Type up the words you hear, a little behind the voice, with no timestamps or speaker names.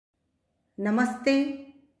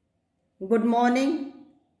Namaste, good morning,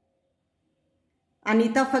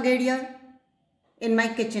 Anita Fageria in my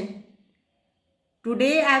kitchen.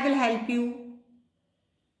 Today I will help you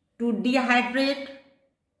to dehydrate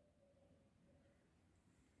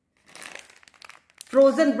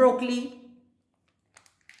frozen broccoli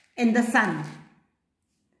in the sun.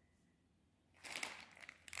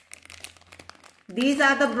 These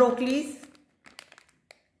are the broccolis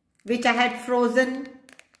which I had frozen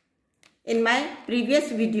in my previous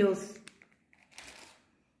videos.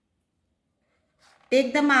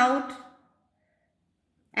 Take them out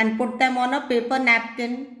and put them on a paper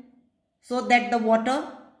napkin so that the water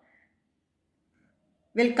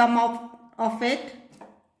will come off of it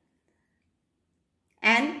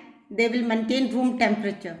and they will maintain room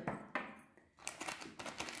temperature.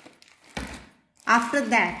 After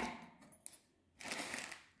that,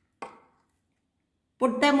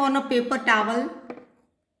 put them on a paper towel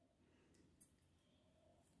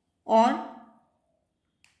or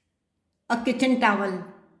a kitchen towel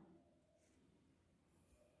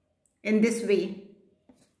in this way,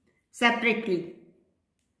 separately,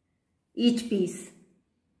 each piece.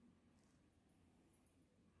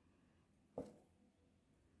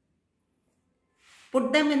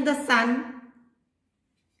 Put them in the sun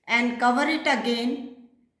and cover it again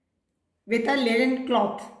with a linen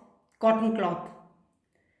cloth, cotton cloth.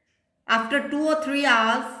 After 2 or 3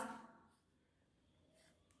 hours,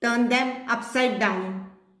 turn them upside down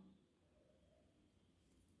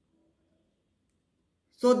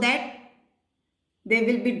so that they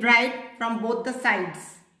will be dried from both the sides.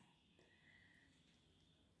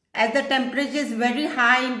 As the temperature is very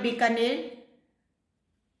high in Bikaner,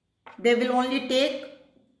 they will only take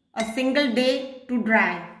a single day to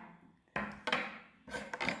dry.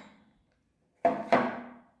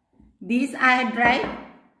 These I had dried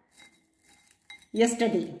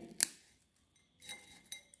yesterday.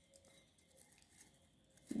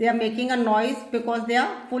 They are making a noise because they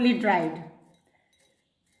are fully dried.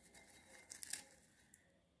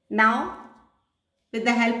 Now, with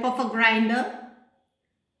the help of a grinder,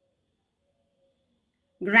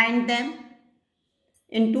 grind them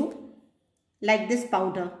into like this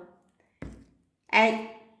powder. And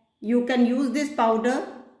you can use this powder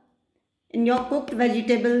in your cooked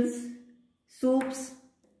vegetables, soups,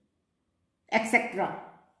 etc.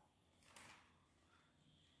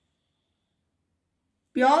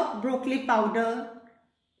 Pure broccoli powder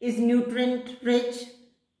is nutrient rich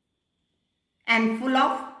and full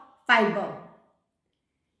of fiber.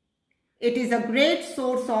 It is a great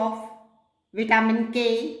source of vitamin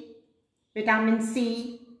K, vitamin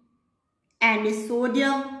C, and is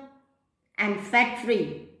sodium and fat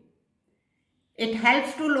free. It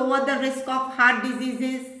helps to lower the risk of heart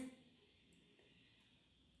diseases.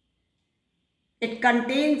 It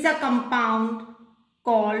contains a compound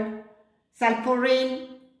called sulforaphane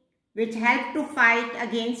which helps to fight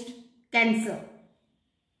against cancer.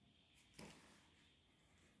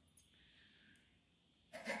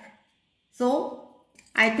 So,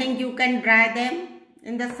 I think you can dry them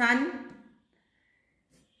in the sun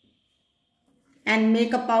and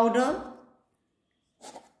make a powder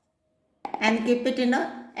and keep it in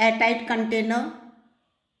an airtight container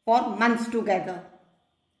for months together.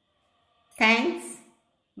 Thanks.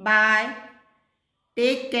 Bye.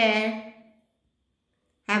 Take care.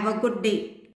 Have a good day.